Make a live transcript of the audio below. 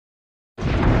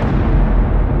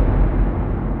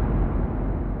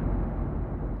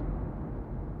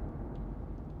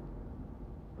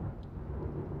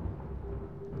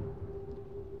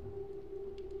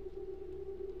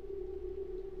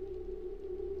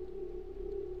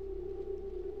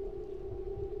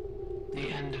The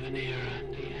end of an era.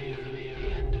 The end of an era.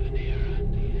 The end of an era.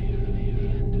 The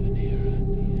end of an era.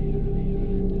 The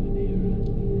end of an era.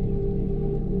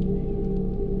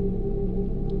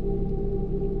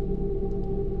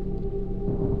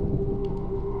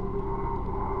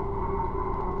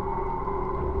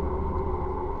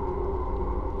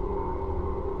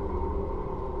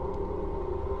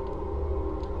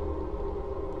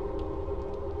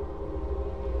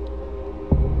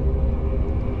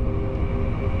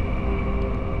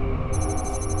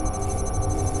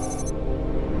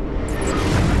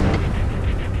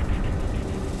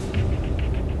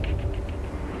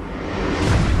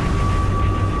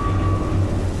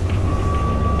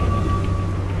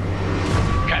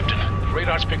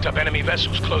 Radar's picked up enemy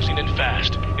vessels closing in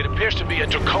fast. It appears to be a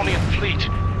Draconian fleet.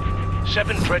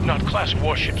 7 Dreadnought-class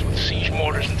warships with siege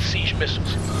mortars and siege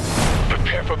missiles.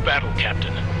 Prepare for battle,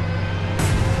 Captain.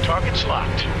 Targets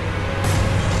locked.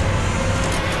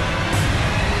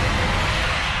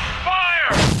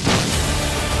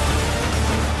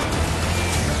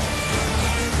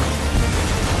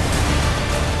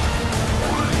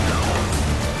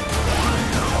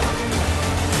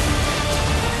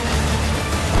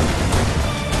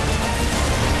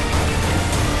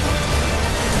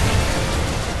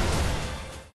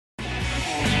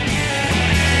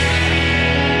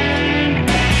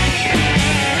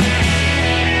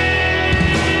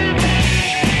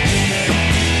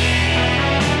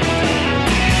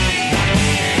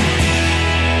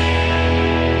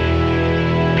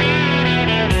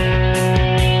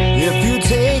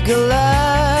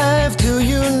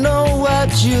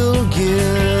 You'll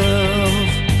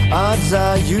give, odds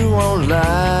are you won't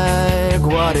like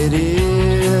what it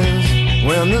is.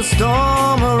 When the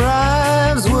storm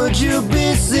arrives, would you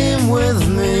be seen with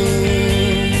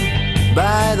me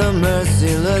by the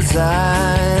merciless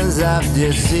eyes I've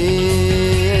deceived?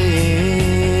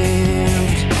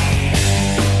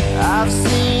 I've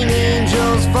seen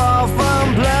angels fall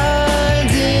from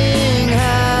blinding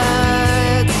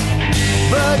heights,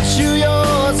 but you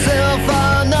yourself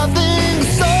are nothing.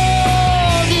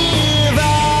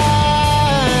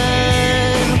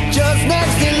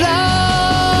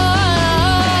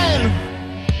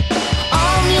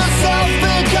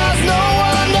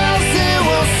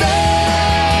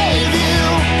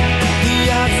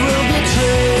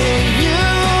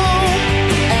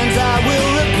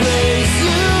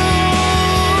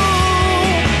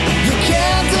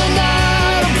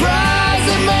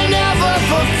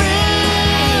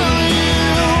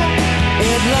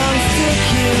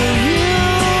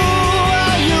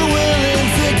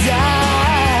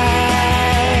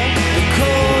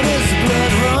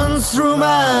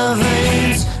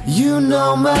 You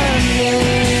know my name.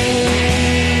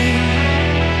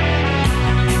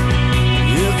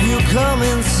 If you come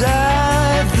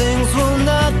inside, things will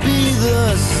not be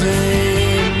the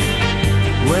same.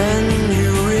 When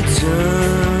you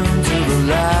return to the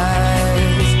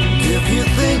light, if you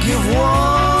think you've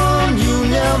won, you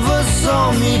never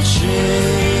saw me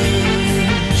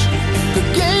change. The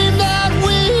game that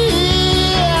we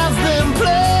have been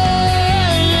playing,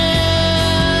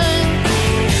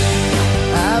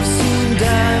 I've seen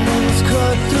diamonds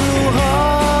cut through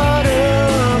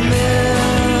harder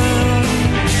men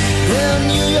than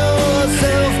you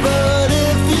yourself. But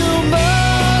if you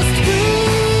must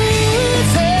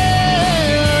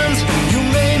pretend, you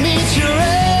may meet your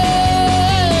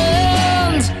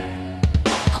end.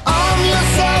 Arm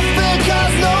yourself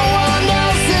because no one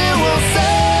else here will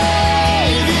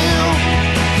save you.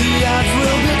 The odds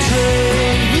will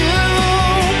betray you,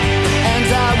 and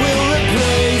I will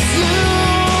replace you.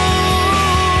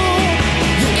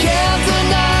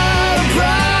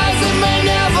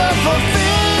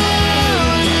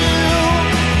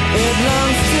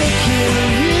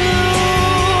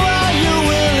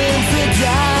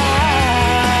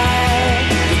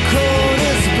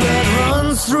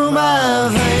 Through my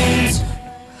veins,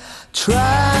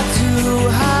 try